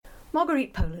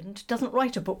Marguerite Poland doesn't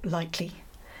write a book lightly.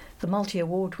 The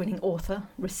multi-award-winning author,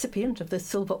 recipient of the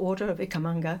Silver Order of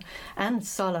Ikhamanga and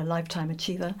Sala Lifetime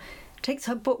Achiever, takes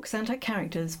her books and her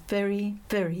characters very,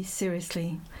 very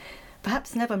seriously.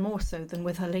 Perhaps never more so than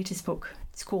with her latest book.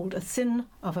 It's called A Sin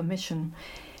of a Mission,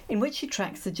 in which she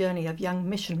tracks the journey of young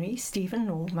missionary Stephen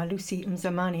or Malusi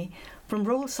Mzamani from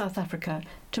rural South Africa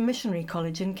to Missionary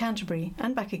College in Canterbury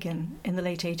and back again in the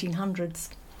late 1800s.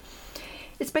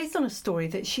 It's based on a story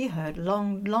that she heard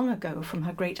long, long ago from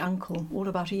her great-uncle, all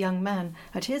about a young man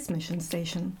at his mission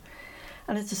station.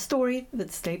 And it's a story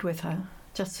that stayed with her,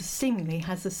 just as seemingly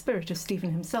has the spirit of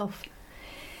Stephen himself.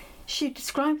 She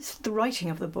describes the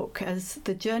writing of the book as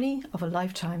the journey of a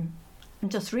lifetime. And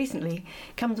just recently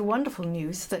comes wonderful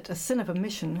news that A Sin of a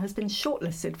Mission has been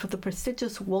shortlisted for the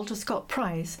prestigious Walter Scott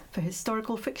Prize for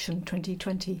Historical Fiction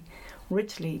 2020,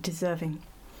 richly deserving.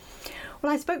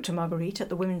 Well, I spoke to Marguerite at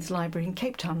the Women's Library in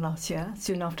Cape Town last year,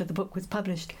 soon after the book was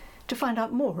published, to find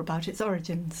out more about its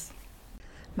origins.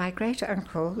 My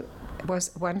great-uncle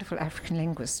was a wonderful African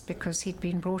linguist because he'd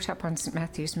been brought up on St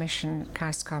Matthew's Mission,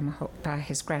 Kaiskamahok, by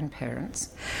his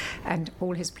grandparents, and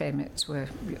all his playmates were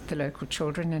the local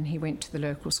children, and he went to the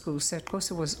local school, so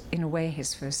Xhosa was, in a way,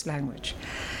 his first language.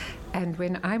 And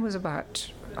when I was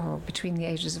about between the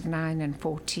ages of 9 and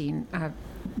 14, I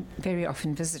very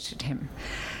often visited him.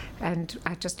 And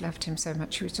I just loved him so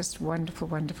much. He was just a wonderful,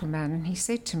 wonderful man. And he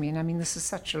said to me, and I mean, this is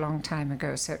such a long time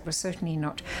ago, so it was certainly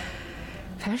not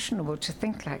fashionable to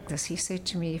think like this. He said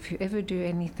to me, if you ever do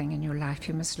anything in your life,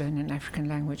 you must learn an African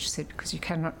language, he said, because you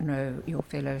cannot know your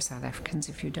fellow South Africans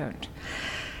if you don't.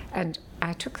 And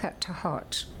I took that to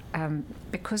heart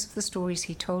because of the stories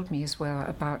he told me as well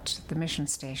about the mission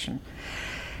station.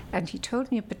 And he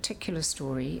told me a particular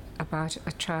story about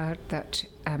a child that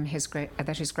his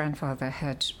grandfather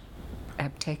had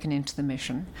taken into the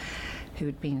mission, who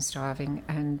had been starving,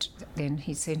 and then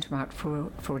he sent him out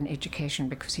for an education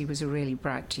because he was a really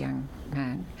bright young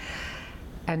man.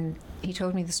 And he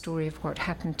told me the story of what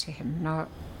happened to him. Now,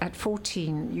 at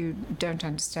 14, you don't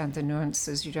understand the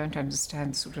nuances, you don't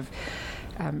understand sort of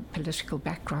political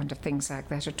background of things like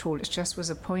that at all. It just was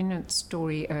a poignant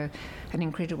story, an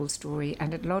incredible story,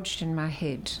 and it lodged in my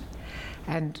head.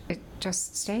 And it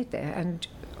just stayed there. And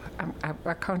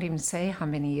I can't even say how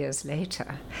many years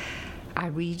later I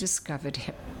rediscovered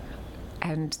him.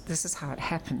 And this is how it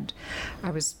happened. I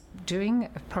was doing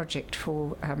a project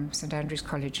for St Andrew's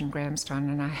College in Grahamstown,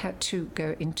 and I had to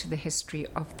go into the history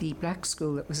of the black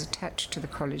school that was attached to the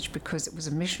college because it was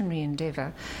a missionary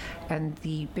endeavour, and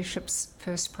the bishop's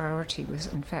first priority was,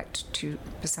 in fact, to,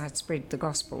 besides spread the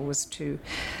gospel, was to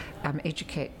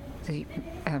educate the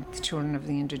children of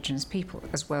the indigenous people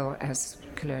as well as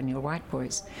colonial white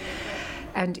boys.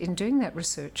 And in doing that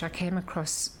research, I came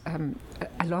across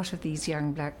a lot of these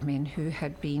young black men who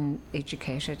had been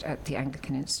educated at the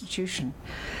Anglican institution.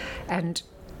 And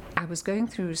I was going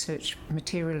through research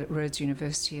material at Rhodes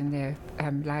University in their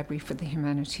Library for the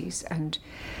Humanities, and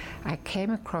I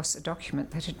came across a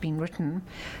document that had been written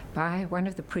by one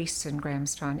of the priests in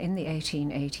Grahamstown in the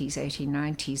 1880s,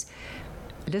 1890s,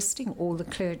 listing all the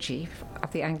clergy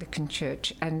of the Anglican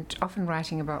Church, and often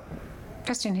writing about,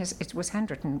 just in his, it was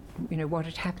handwritten, what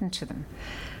had happened to them.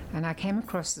 And I came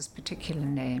across this particular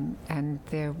name, and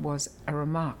there was a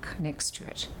remark next to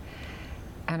it.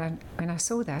 And when I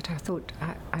saw that, I thought,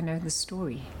 I know the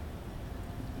story.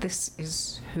 This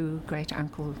is who great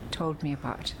uncle told me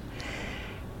about.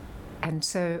 And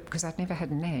so, because I'd never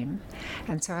had a name,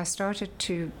 and so I started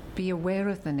to be aware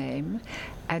of the name,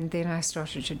 and then I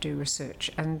started to do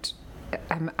research. And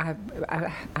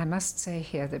I must say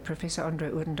here that Professor Andre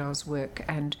Oudendaal's work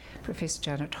and Professor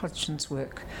Janet Hodgson's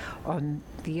work on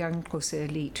the young Xhosa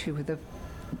elite, who were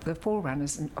the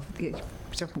forerunners of the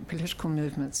different political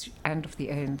movements and of the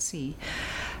ANC,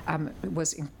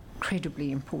 was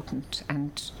incredibly important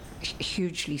and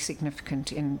hugely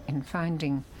significant in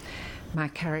finding my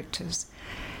characters.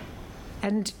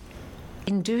 And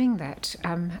in doing that,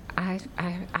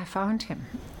 I found him.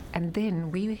 And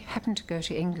then we happened to go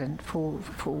to England for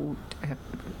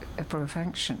a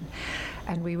function,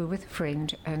 and we were with a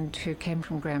friend who came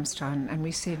from Grahamstown, and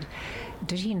we said,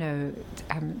 did he know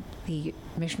the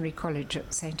missionary college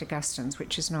at St Augustine's,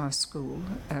 which is now a school,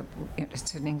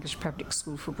 it's an English public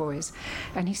school for boys,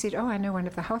 and he said, I know one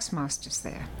of the housemasters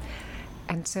there.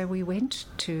 And so we went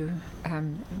to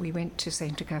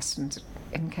St Augustine's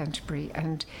in Canterbury,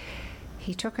 and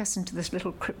he took us into this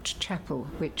little crypt chapel,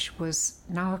 which was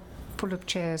now full of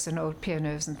chairs and old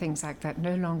pianos and things like that,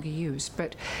 no longer used,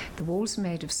 but the walls are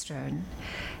made of stone,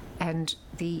 And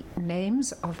the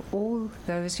names of all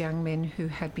those young men who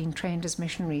had been trained as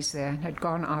missionaries there and had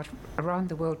gone out around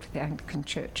the world for the Anglican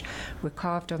Church were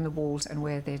carved on the walls and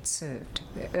where they'd served.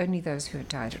 Only those who had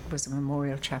died. It was a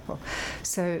memorial chapel.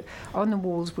 So on the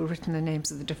walls were written the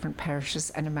names of the different parishes,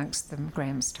 and amongst them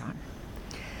Grahamstown.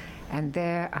 And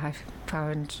there I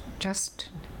found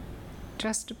just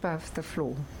above the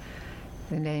floor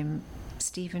the name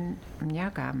Stephen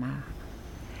Mnyagama,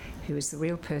 who was the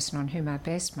real person on whom I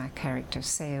based my character,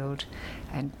 sailed,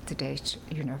 and the date,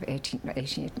 of 18,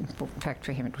 in fact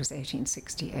for him it was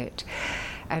 1868.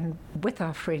 And with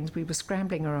our friends we were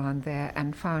scrambling around there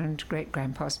and found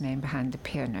great-grandpa's name behind the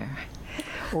piano,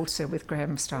 also with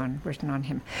Grahamstown written on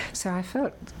him. So I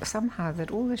felt somehow that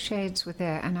all the shades were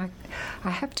there, and I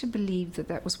have to believe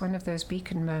that was one of those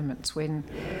beacon moments when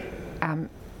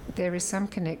there is some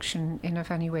connection in a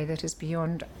funny way that is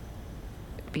beyond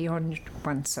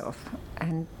oneself,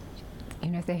 and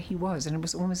there he was, and it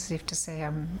was almost as if to say,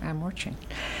 I'm watching.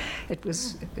 It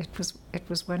was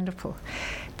wonderful.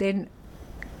 Then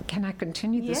can I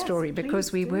continue the story?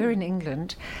 Because we were in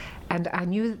England, and I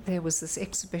knew that there was this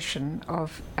exhibition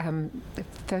of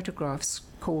photographs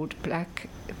called Black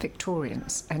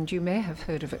Victorians, and you may have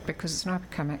heard of it because it's now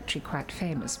become actually quite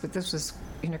famous, but this was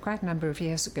quite a number of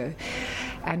years ago.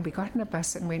 And we got in a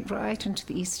bus and went right into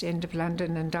the East End of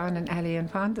London and down an alley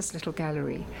and found this little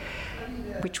gallery,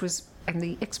 and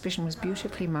the exhibition was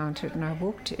beautifully mounted, and I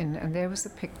walked in and there was the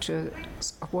picture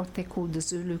of what they called the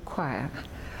Zulu choir,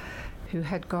 who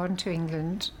had gone to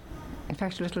England, in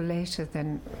fact a little later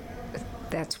than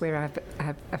that's where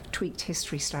I've tweaked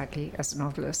history slightly as a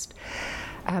novelist,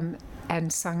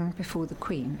 and sung before the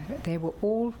Queen. They were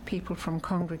all people from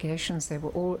congregations, they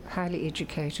were all highly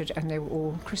educated, and they were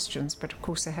all Christians, but of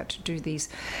course they had to do these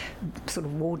sort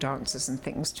of war dances and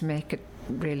things to make it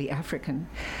really African.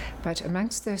 But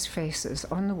amongst those faces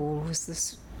on the wall was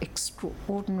this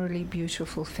extraordinarily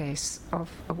beautiful face of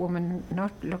a woman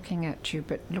not looking at you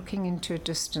but looking into a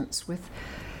distance with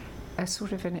a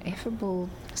sort of an effable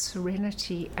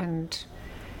serenity and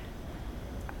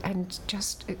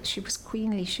just, she was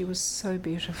queenly, she was so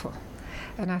beautiful.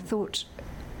 And I thought,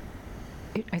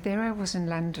 there I was in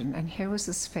London, and here was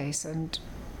this face, and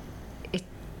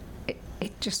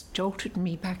it just jolted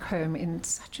me back home in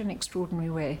such an extraordinary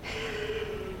way.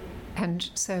 And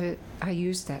so I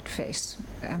used that face,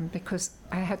 because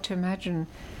I had to imagine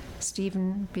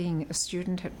Stephen being a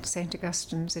student at St.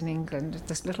 Augustine's in England,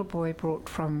 this little boy brought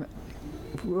from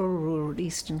rural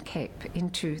Eastern Cape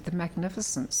into the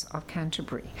magnificence of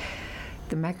Canterbury,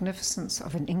 the magnificence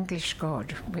of an English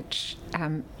God, which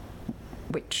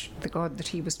the God that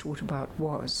he was taught about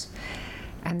was.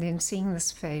 And then seeing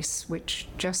this face, which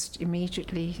just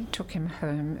immediately took him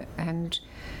home, and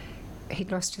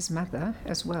he'd lost his mother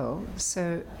as well,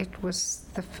 so it was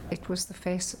the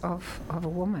face of a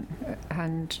woman,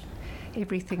 and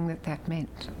everything that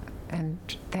meant, and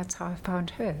that's how I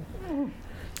found her.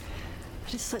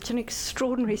 It is such an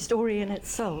extraordinary story in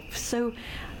itself. So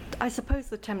I suppose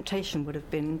the temptation would have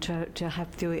been to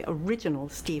have the original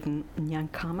Stephen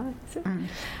Nyankama, is it?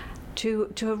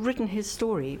 To have written his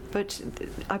story, but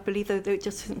I believe that there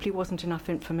just simply wasn't enough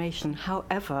information.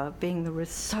 However, being the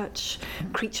research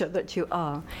creature that you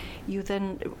are, you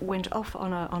then went off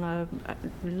on a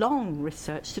long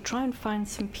research to try and find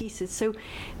some pieces. So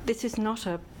this is not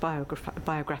a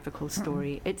biographical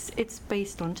story. It's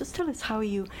based on, just tell us how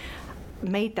you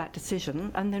made that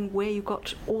decision and then where you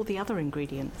got all the other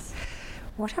ingredients.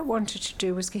 What I wanted to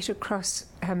do was get across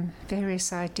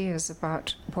various ideas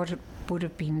about what it would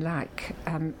have been like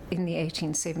in the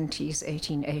 1870s,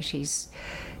 1880s,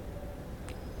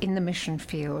 in the mission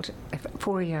field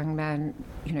for a young man,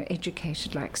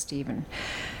 educated like Stephen.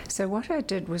 So what I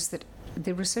did was that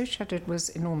the research I did was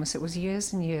enormous. It was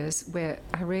years and years where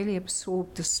I really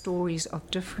absorbed the stories of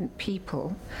different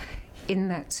people in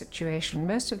that situation.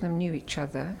 Most of them knew each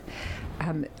other.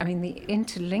 The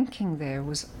interlinking there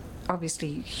was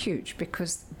obviously huge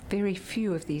because very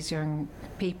few of these young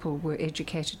people were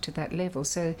educated to that level.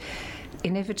 So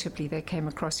inevitably they came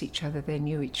across each other, they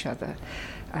knew each other,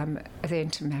 they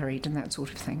intermarried and that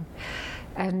sort of thing.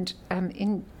 And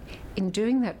in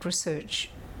doing that research,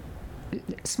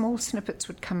 small snippets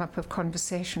would come up of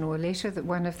conversation or a letter that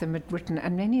one of them had written,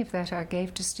 and many of that I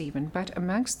gave to Stephen, but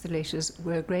amongst the letters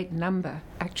were a great number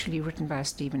actually written by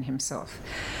Stephen himself,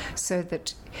 so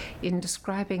that in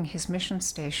describing his mission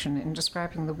station, in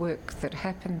describing the work that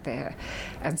happened there,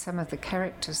 and some of the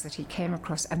characters that he came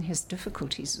across and his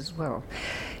difficulties as well,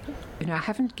 I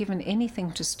haven't given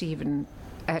anything to Stephen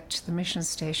at the mission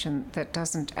station that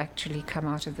doesn't actually come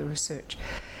out of the research.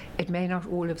 it may not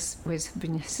always have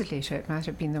been his letter. It might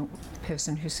have been the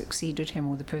person who succeeded him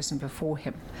or the person before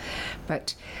him.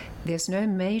 But there's no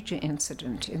major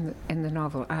incident in the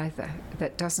novel either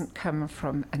that doesn't come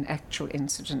from an actual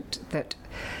incident that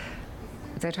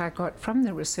I got from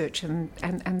the research and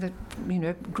that, you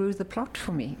know, grew the plot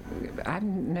for me.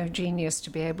 I'm no genius to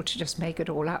be able to just make it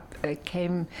all up. It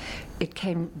came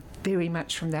very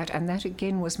much from that, and that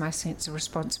again was my sense of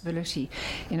responsibility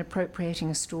in appropriating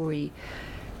a story,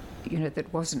 you know,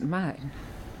 that wasn't mine.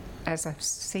 As I've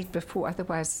said before,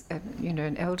 otherwise, you know,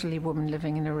 an elderly woman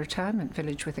living in a retirement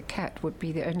village with a cat would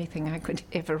be the only thing I could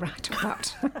ever write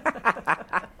about.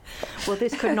 Well,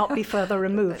 this could not be further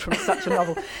removed from such a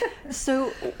novel. So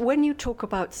when you talk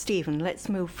about Stephen, let's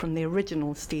move from the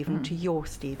original Stephen to your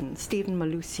Stephen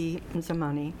Malusi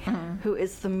Mzamani, who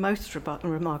is the most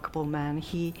remarkable man.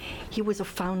 He was a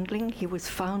foundling. He was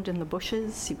found in the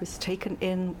bushes. He was taken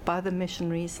in by the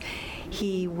missionaries.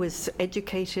 He was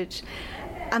educated,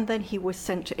 and then he was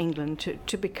sent to England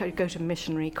to go to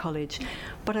missionary college.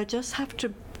 But I just have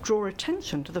to draw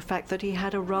attention to the fact that he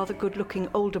had a rather good-looking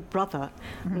older brother,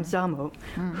 Mzamo,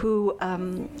 who,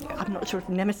 I'm not sure if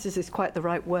nemesis is quite the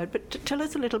right word, but tell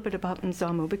us a little bit about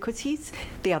Mzamo, because he's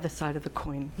the other side of the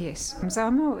coin. Yes,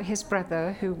 Mzamo, his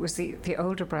brother, who was the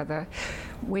older brother,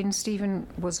 when Stephen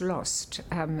was lost,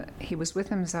 he was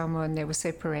with Mzamo and they were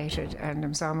separated, and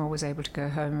Mzamo was able to go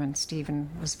home and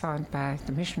Stephen was found by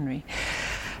the missionary.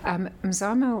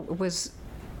 Mzamo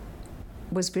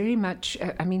was very much,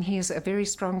 he is a very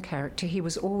strong character. He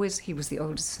was the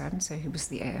oldest son, so he was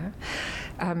the heir.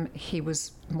 He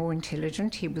was more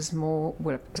intelligent. He was more,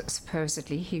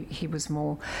 supposedly, he was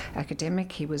more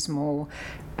academic. He was more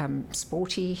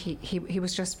sporty. He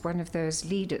was just one of those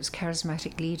leaders,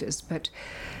 charismatic leaders. But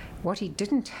what he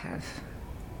didn't have,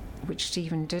 which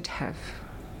Stephen did have,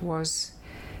 was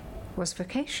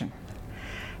vocation.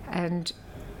 And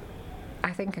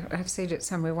I think I've said it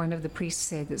somewhere, one of the priests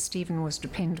said that Stephen was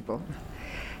dependable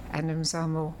and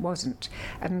Mzamo wasn't.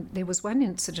 And there was one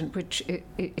incident which,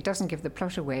 it doesn't give the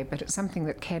plot away, but it's something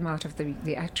that came out of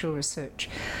the actual research.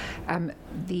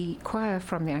 The choir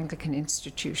from the Anglican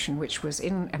institution, which was the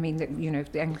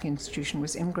Anglican institution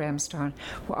was in Grahamstown,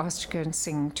 were asked to go and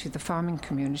sing to the farming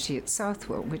community at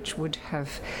Southwell, which would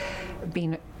have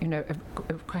been,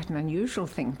 quite an unusual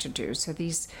thing to do. So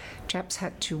these chaps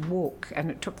had to walk,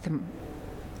 and it took them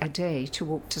a day to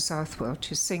walk to Southwell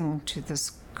to sing to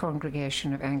this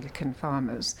congregation of Anglican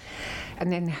farmers,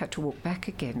 and then they had to walk back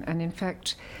again, and in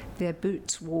fact their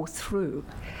boots wore through,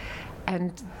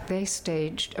 and they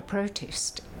staged a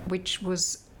protest, which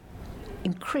was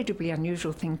incredibly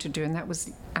unusual thing to do, and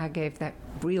I gave that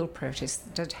real protest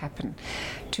that did happen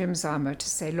to Mzamo to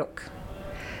say, look,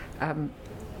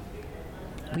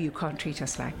 you can't treat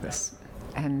us like this,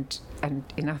 and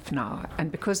enough now.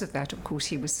 And because of that, of course,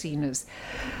 he was seen as,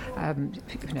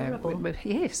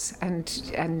 yes,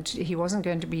 and he wasn't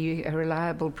going to be a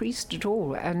reliable priest at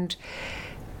all, and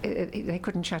they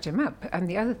couldn't shut him up. And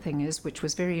the other thing is, which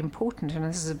was very important, and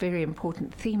this is a very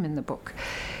important theme in the book,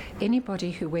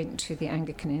 anybody who went to the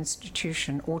Anglican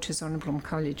institution or to Zonneblom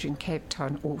College in Cape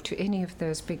Town or to any of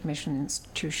those big mission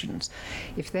institutions,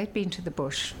 if they'd been to the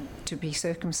bush to be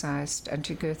circumcised and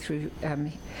to go through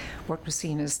what was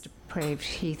seen as depraved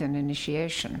heathen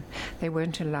initiation, they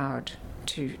weren't allowed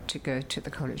to go to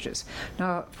the colleges.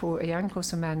 Now, for a young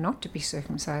Xhosa man not to be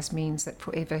circumcised means that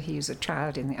forever he is a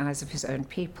child in the eyes of his own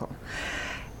people.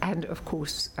 And of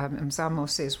course, Mzamo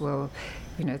says, well,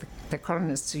 the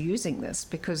colonists are using this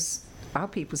because our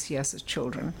people see us as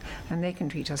children and they can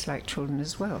treat us like children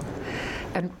as well.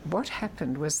 And what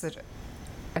happened was that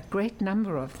a great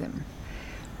number of them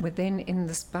were then in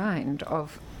this bind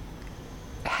of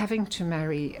having to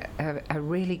marry a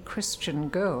really Christian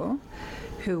girl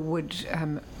who would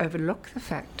overlook the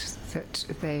fact that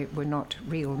they were not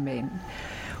real men,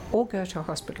 or go to a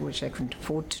hospital, which they couldn't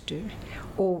afford to do,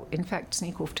 or in fact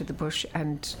sneak off to the bush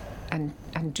and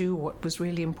do what was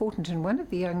really important. And one of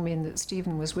the young men that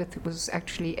Stephen was with was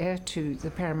actually heir to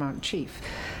the paramount chief.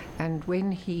 And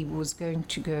when he was going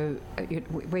to go,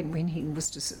 when he was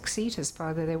to succeed his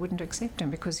father, they wouldn't accept him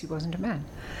because he wasn't a man.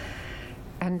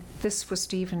 And this for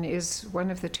Stephen is one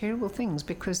of the terrible things,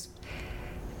 because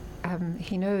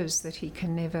he knows that he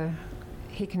can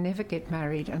never get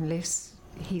married unless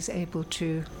he's able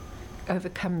to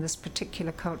overcome this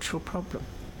particular cultural problem.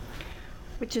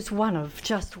 Which is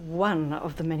just one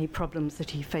of the many problems that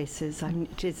he faces. I mean,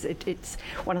 it's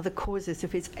one of the causes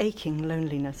of his aching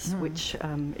loneliness, which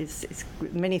is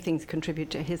many things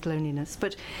contribute to his loneliness.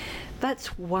 But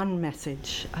that's one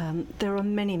message. There are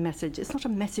many messages. It's not a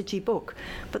messagey book,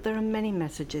 but there are many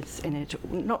messages in it,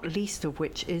 not least of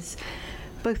which is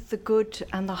both the good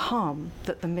and the harm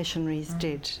that the missionaries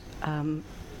did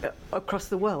across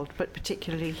the world, but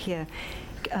particularly here.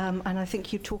 And I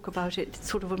think you talk about it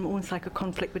sort of almost like a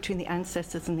conflict between the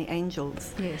ancestors and the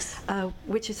angels. Yes.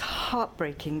 Which is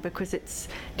heartbreaking because it's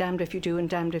damned if you do and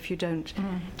damned if you don't.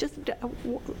 Just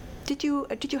did you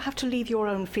have to leave your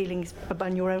own feelings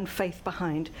and your own faith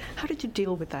behind? How did you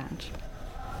deal with that?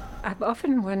 I've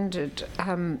often wondered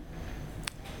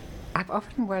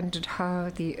how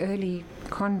the early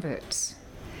converts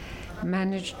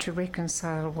managed to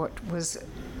reconcile what was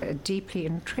a deeply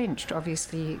entrenched,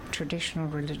 obviously, traditional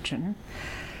religion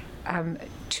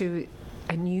to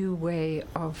a new way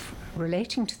of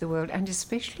relating to the world, and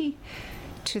especially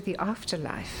to the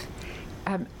afterlife.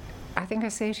 I think I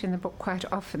say it in the book quite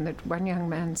often that one young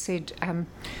man said,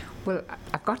 well,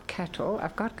 I've got cattle,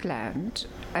 I've got land,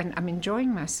 and I'm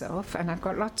enjoying myself, and I've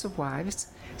got lots of wives,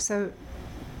 so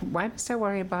why must I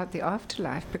worry about the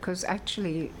afterlife? Because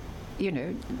actually,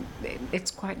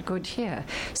 it's quite good here.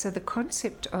 So the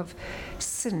concept of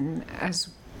sin, as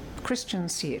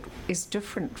Christians see it, is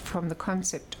different from the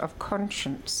concept of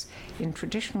conscience in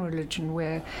traditional religion,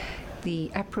 where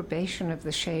the approbation of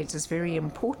the shades is very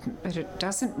important, but it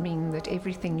doesn't mean that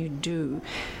everything you do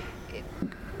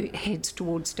heads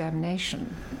towards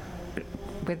damnation.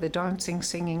 Whether dancing,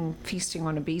 singing, feasting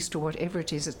on a beast, or whatever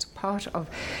it is, it's part of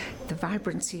the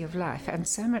vibrancy of life. And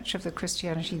so much of the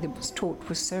Christianity that was taught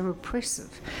was so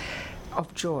repressive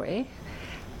of joy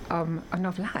and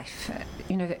of life.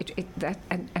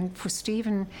 And for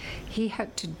Stephen, he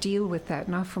had to deal with that.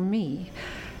 Now, for me,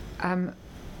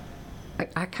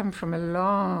 I come from a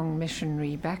long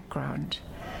missionary background,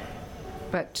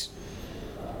 but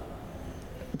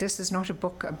this is not a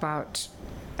book about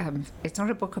it's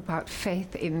not a book about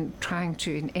faith in trying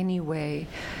to in any way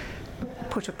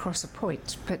put across a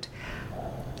point, but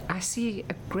I see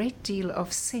a great deal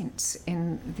of sense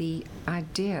in the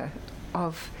idea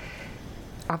of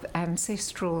the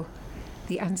ancestral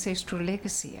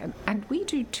legacy, and we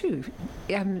do too.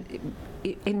 In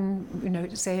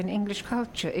say in English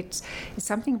culture, it's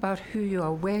something about who you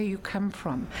are, where you come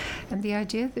from, and the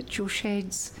idea that your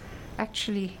shades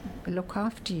actually look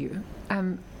after you.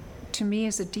 To me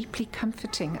is a deeply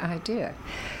comforting idea.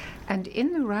 And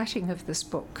in the writing of this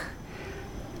book,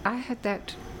 I had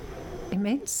that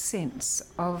immense sense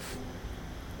of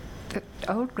that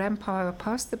old grandpa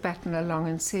passed the baton along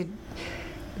and said,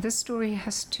 this story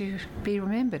has to be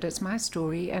remembered. It's my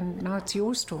story, and now it's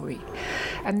your story.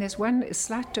 And there's one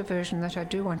slight diversion that I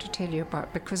do want to tell you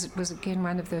about, because it was, again,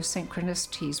 one of those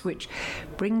synchronicities which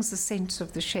brings the sense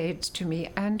of the shades to me,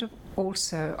 and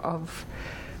also of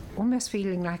almost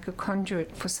feeling like a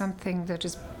conduit for something that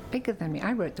is bigger than me.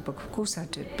 I wrote the book, of course I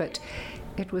did, but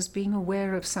it was being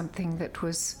aware of something that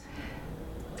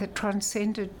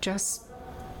transcended just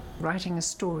writing a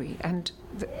story, and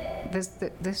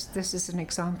this is an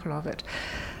example of it.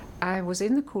 I was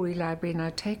in the Koori Library and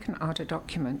I'd taken out a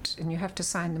document, and you have to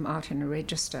sign them out in a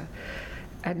register,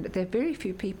 and there are very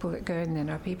few people that go in there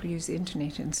now. People use the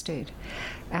internet instead,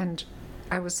 and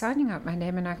I was signing out my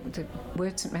name, and the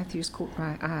word St. Matthew's caught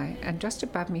my eye, and just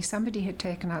above me somebody had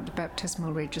taken out the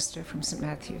baptismal register from St.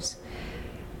 Matthew's,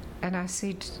 and I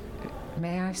said,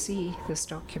 may I see this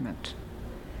document?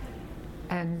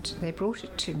 And they brought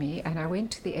it to me, and I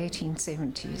went to the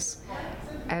 1870s,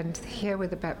 and here were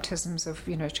the baptisms of,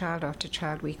 child after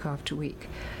child, week after week,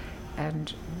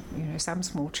 and, some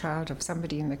small child of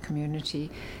somebody in the community,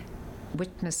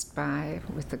 witnessed by,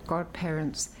 with the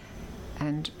godparents,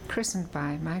 and christened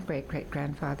by my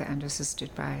great-great-grandfather and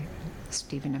assisted by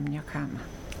Stephen Mnyakama.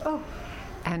 Oh.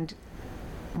 And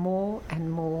more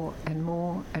and more and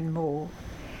more and more,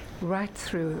 right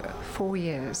through 4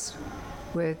 years,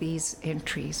 were these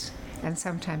entries, and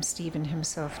sometimes Stephen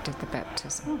himself did the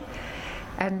baptism.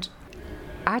 And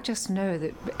I just know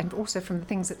that, and also from the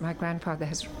things that my grandfather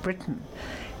has written,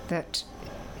 that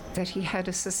he had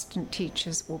assistant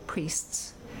teachers or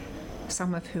priests,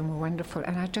 some of whom were wonderful,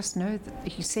 and I just know that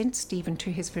he sent Stephen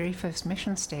to his very first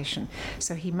mission station,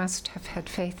 so he must have had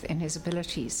faith in his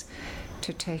abilities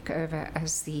to take over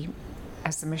as the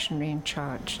missionary in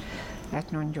charge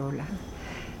at Nonjola.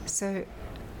 So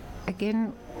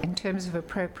again, in terms of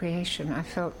appropriation, I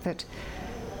felt that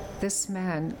this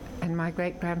man and my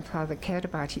great-grandfather cared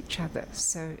about each other,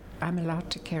 so I'm allowed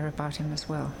to care about him as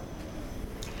well.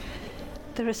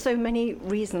 There are so many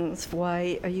reasons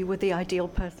why you were the ideal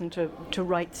person to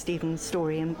write Stephen's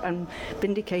story and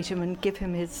vindicate him and give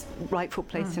him his rightful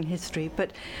place in history,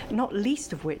 but not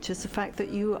least of which is the fact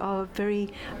that you are very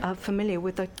familiar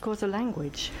with the Xhosa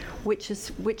language, which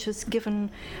has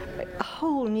given a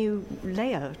whole new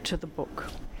layer to the book.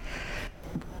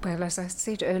 Well, as I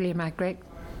said earlier, my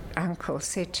uncle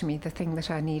said to me the thing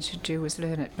that I needed to do was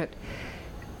learn it. But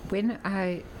when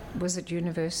I was at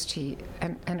university,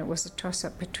 and it was a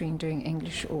toss-up between doing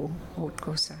English or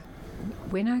Xhosa,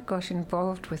 when I got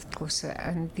involved with Xhosa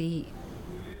and the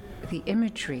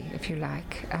imagery, if you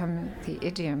like, the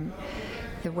idiom,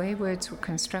 the way words were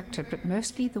constructed, but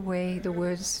mostly the way the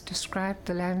words described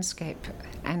the landscape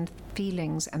and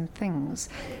feelings and things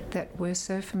that were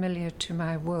so familiar to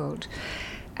my world.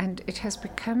 And it has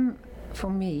become, for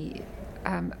me,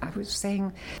 I was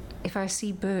saying, if I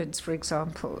see birds, for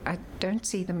example, I don't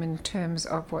see them in terms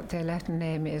of what their Latin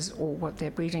name is or what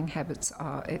their breeding habits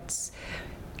are. It's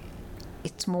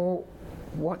more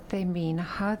what they mean,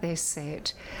 how they say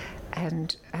it,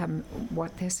 and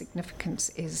what their significance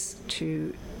is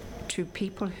to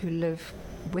people who live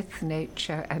with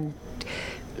nature, and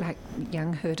like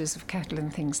young herders of cattle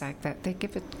and things like that. It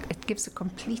gives a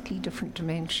completely different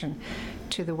dimension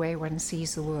to the way one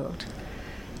sees the world.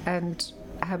 And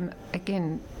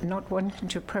again, not wanting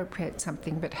to appropriate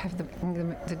something, but have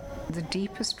the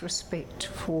deepest respect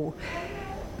for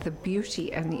the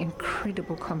beauty and the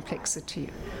incredible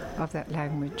complexity of that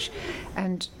language.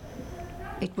 And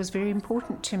it was very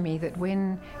important to me that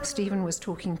when Stephen was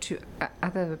talking to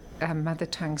other mother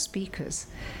tongue speakers,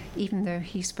 even though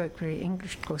he spoke very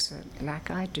English Xhosa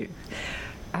like I do,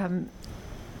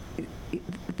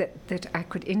 that I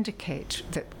could indicate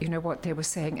that, you know, what they were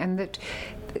saying, and that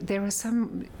there are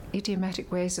some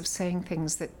idiomatic ways of saying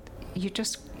things that you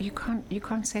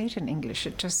can't say it in English.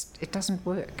 It doesn't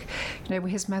work. You know,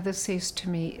 his mother says to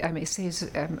me,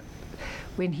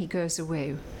 when he goes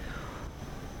away,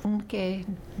 he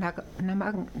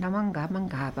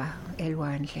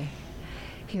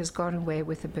has gone away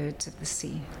with the birds of the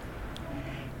sea.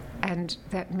 And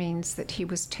that means that he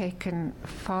was taken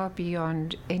far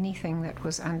beyond anything that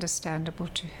was understandable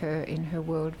to her in her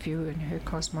worldview, in her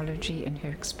cosmology, in her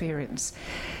experience.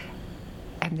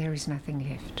 And there is nothing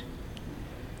left.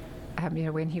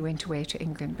 When he went away to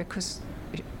England, because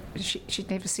she'd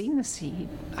never seen the sea.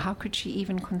 How could she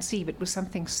even conceive? It was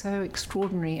something so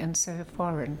extraordinary and so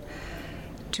foreign,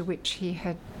 in which he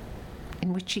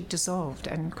dissolved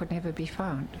and could never be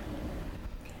found.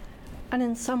 And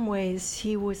in some ways,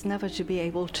 he was never to be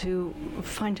able to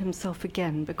find himself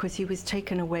again, because he was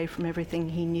taken away from everything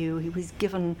he knew. He was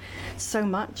given so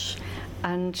much,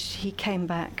 and he came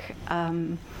back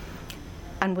and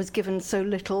was given so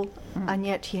little, and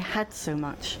yet he had so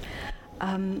much.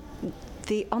 On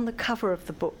the cover of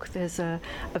the book, there's a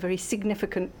very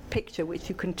significant picture which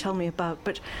you can tell me about,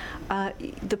 but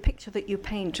the picture that you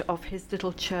paint of his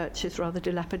little church, his rather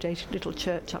dilapidated little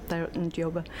church up there at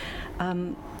Ndioba,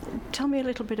 tell me a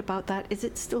little bit about that. Is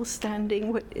it still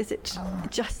standing? Is it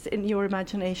just in your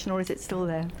imagination, or is it still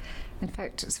there? In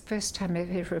fact, it's the first time it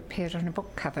ever appeared on a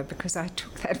book cover, because I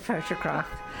took that photograph.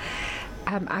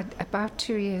 About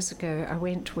 2 years ago, I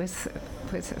went with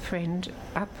a friend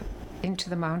up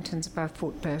into the mountains above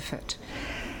Fort Beaufort,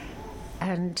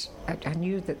 and I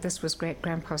knew that this was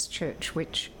Great-Grandpa's church,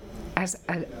 which, as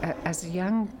a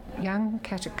young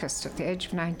catechist at the age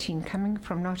of 19, coming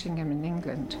from Nottingham in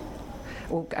England,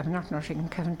 or not Nottingham,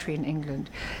 Coventry in England,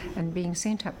 and being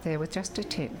sent up there with just a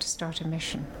tent to start a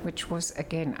mission, which was,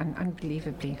 again, an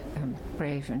unbelievably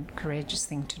brave and courageous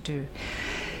thing to do.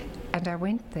 And I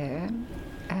went there,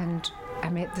 and I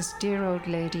met this dear old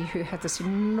lady who had this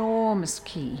enormous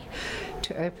key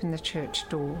to open the church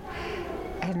door.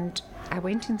 And I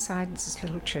went inside this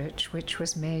little church, which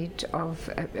was made of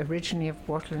originally of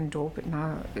wattle and daub, but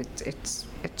now it's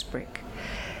brick.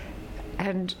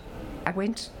 And I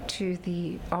went to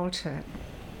the altar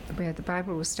where the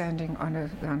Bible was standing on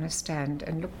a stand,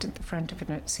 and looked at the front of it,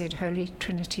 and it said Holy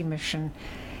Trinity Mission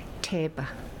Theba,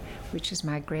 which is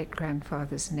my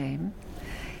great-grandfather's name,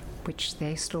 which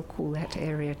they still call that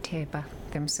area Theba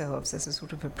themselves as a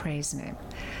sort of a praise name.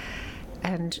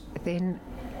 And then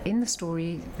in the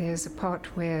story, there's a part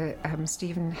where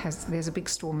there's a big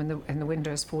storm and the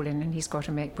windows fall in, and he's got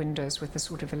to make windows with a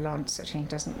sort of a lancet, and he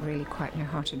doesn't really quite know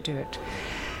how to do it.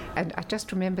 And I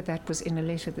just remember that was in a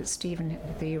letter that Stephen,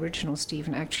 the original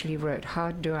Stephen, actually wrote.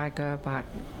 How do I go about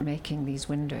making these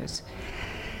windows?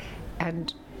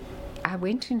 And I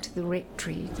went into the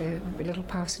rectory, the little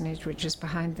parsonage which is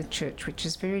behind the church, which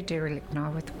is very derelict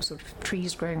now, with sort of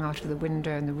trees growing out of the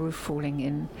window and the roof falling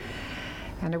in.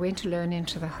 And I went alone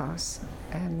into the house,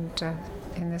 and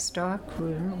in this dark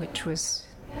room, which was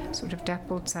sort of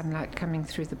dappled sunlight coming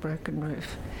through the broken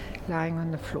roof, lying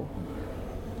on the floor,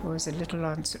 was a little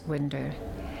lancet window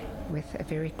with a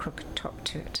very crooked top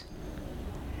to it.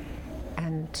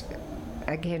 And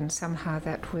again, somehow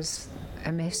that was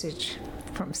a message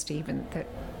from Stephen that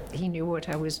he knew what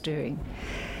I was doing.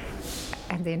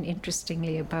 And then,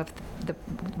 interestingly, above the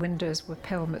windows were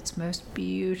pelmets, most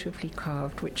beautifully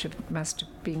carved, which must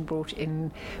have been brought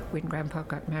in when Grandpa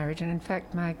got married. And in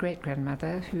fact, my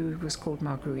great-grandmother, who was called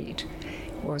Marguerite,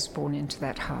 was born into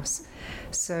that house.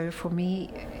 So for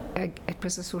me, it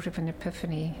was a sort of an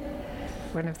epiphany,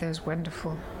 one of those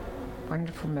wonderful,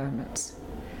 wonderful moments.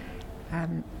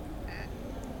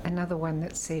 Another one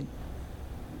that said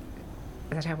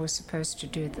that I was supposed to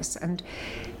do this. And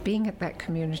being at that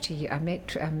community, I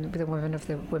met with a woman of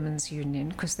the Women's Union,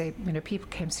 because people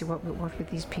came to say, what were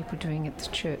these people doing at the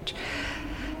church?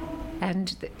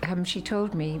 And she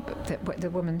told me that the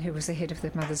woman who was the head of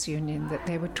the Mothers' Union, that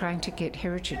they were trying to get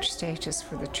heritage status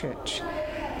for the church.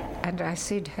 And I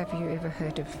said, have you ever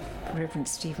heard of Reverend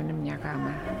Stephen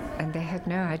Mnyagama? And they had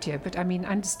no idea. But, I mean,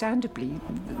 understandably,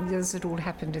 this had all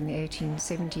happened in the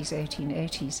 1870s,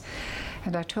 1880s.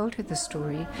 And I told her the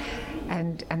story,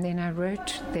 and then I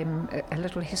wrote them a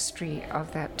little history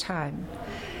of that time.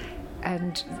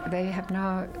 And they have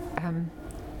now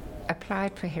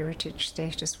applied for heritage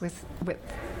status with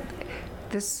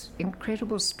this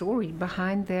incredible story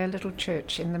behind their little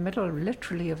church in the middle,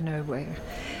 literally, of nowhere,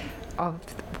 of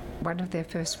one of their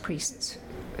first priests,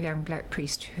 a young black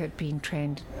priest who had been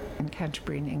trained in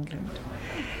Canterbury in England.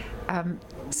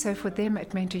 So for them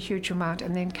it meant a huge amount.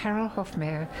 And then Carol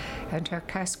Hofmeyr and her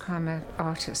Keiskammer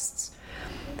artists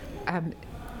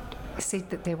said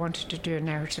that they wanted to do a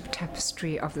narrative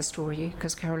tapestry of the story,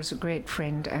 because Carol is a great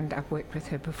friend and I've worked with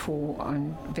her before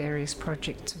on various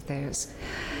projects of theirs.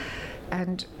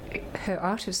 And her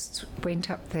artists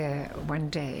went up there one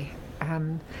day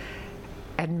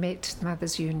and met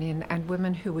Mothers' Union and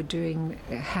women who were doing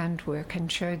handwork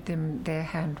and showed them their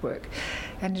handwork.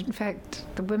 And in fact,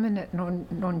 the women at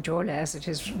Nonjola, as it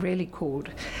is really called,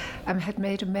 had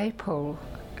made a maypole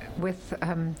with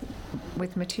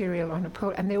material on a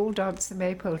pole, and they all danced the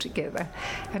maypole together.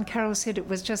 And Carol said it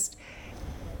was just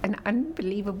an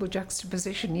unbelievable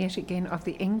juxtaposition yet again of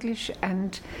the English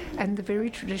and the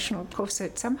very traditional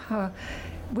corset. Somehow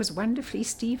was wonderfully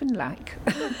Stephen-like,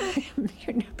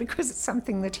 because it's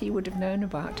something that he would have known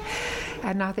about.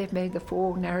 And now they've made the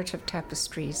 4 narrative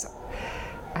tapestries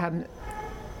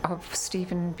of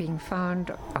Stephen being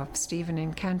found, of Stephen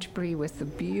in Canterbury with the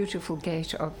beautiful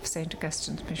gate of St.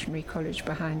 Augustine's Missionary College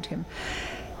behind him,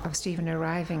 of Stephen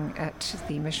arriving at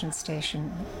the mission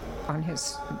station on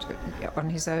his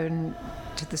own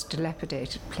to this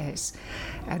dilapidated place.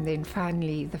 And then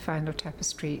finally, the final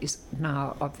tapestry is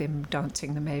now of them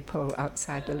dancing the maypole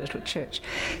outside the little church.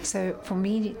 So for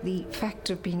me, the fact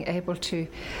of being able to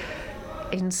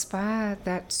inspire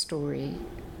that story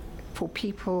for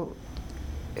people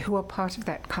who are part of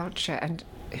that culture and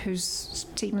whose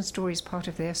Stephen's story is part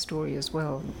of their story as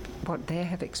well, what they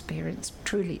have experienced,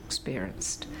 truly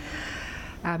experienced.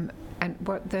 And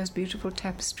what those beautiful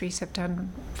tapestries have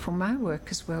done for my work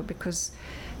as well, because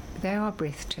they are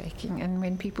breathtaking. And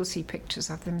when people see pictures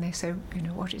of them, they say,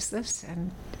 what is this?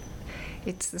 And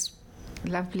it's this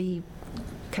lovely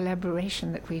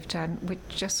collaboration that we've done, which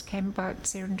just came about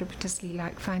serendipitously,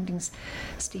 like finding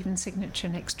Stephen's signature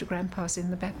next to Grandpa's in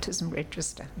the baptism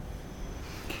register.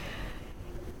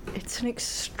 It's an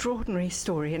extraordinary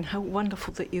story, and how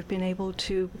wonderful that you've been able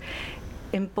to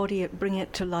embody it, bring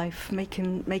it to life, make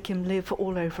him live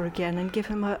all over again, and give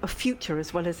him a future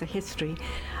as well as a history.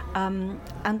 And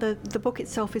the book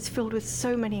itself is filled with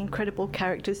so many incredible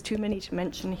characters, too many to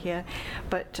mention here.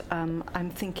 But I'm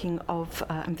thinking of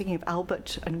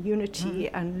Albert and Unity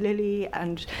and Lily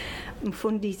and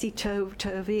Mfundisi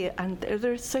Tovi, and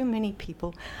there are so many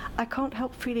people. I can't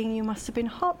help feeling you must have been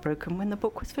heartbroken when the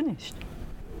book was finished.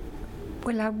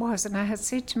 Well, I was, and I had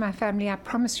said to my family, I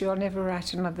promise you I'll never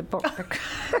write another book,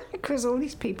 because all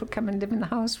these people come and live in the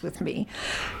house with me.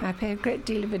 I pay a great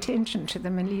deal of attention to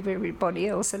them and leave everybody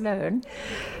else alone.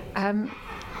 And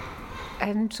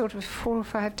sort of 4 or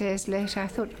 5 days later, I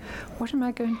thought, what am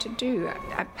I going to do?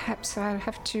 Perhaps I'll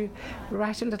have to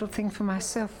write a little thing for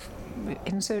myself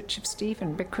in search of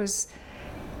Stephen, because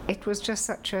it was just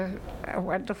such a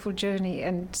wonderful journey,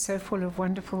 and so full of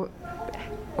wonderful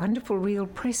real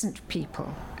present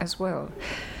people as well.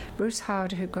 Bruce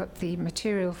Howard, who got the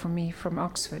material for me from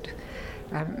Oxford,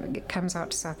 comes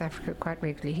out to South Africa quite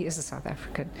regularly. He is a South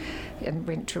African and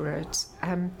went to Rhodes.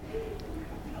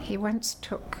 He once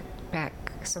took back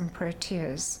some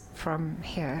proteas from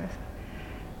here,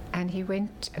 and he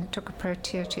went and took a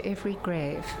protea to every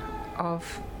grave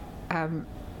of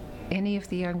any of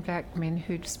the young black men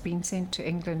who'd been sent to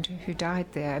England who died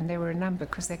there, and there were a number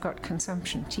because they got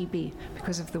consumption, TB,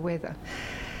 because of the weather.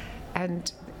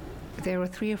 And there are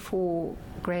 3 or 4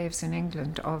 graves in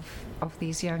England of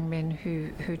these young men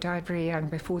who died very young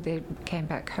before they came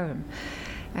back home,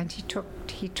 and he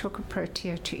took a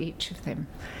protea to each of them.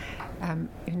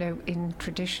 In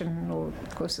tradition or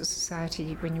course of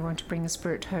society, when you want to bring a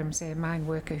spirit home, say a mine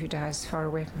worker who dies far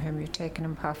away from home, you take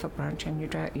an Mphafa branch and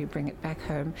you bring it back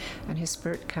home, and his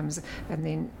spirit comes, and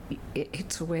then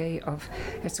it's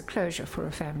a closure for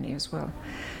a family as well.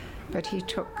 But he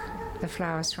took the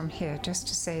flowers from here just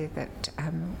to say that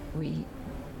we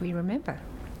remember,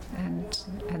 and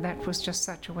that was just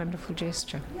such a wonderful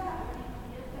gesture.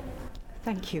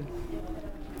 Thank you.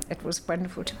 It was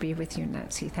wonderful to be with you,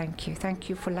 Nancy. Thank you. Thank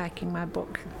you for liking my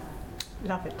book.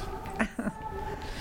 Love it.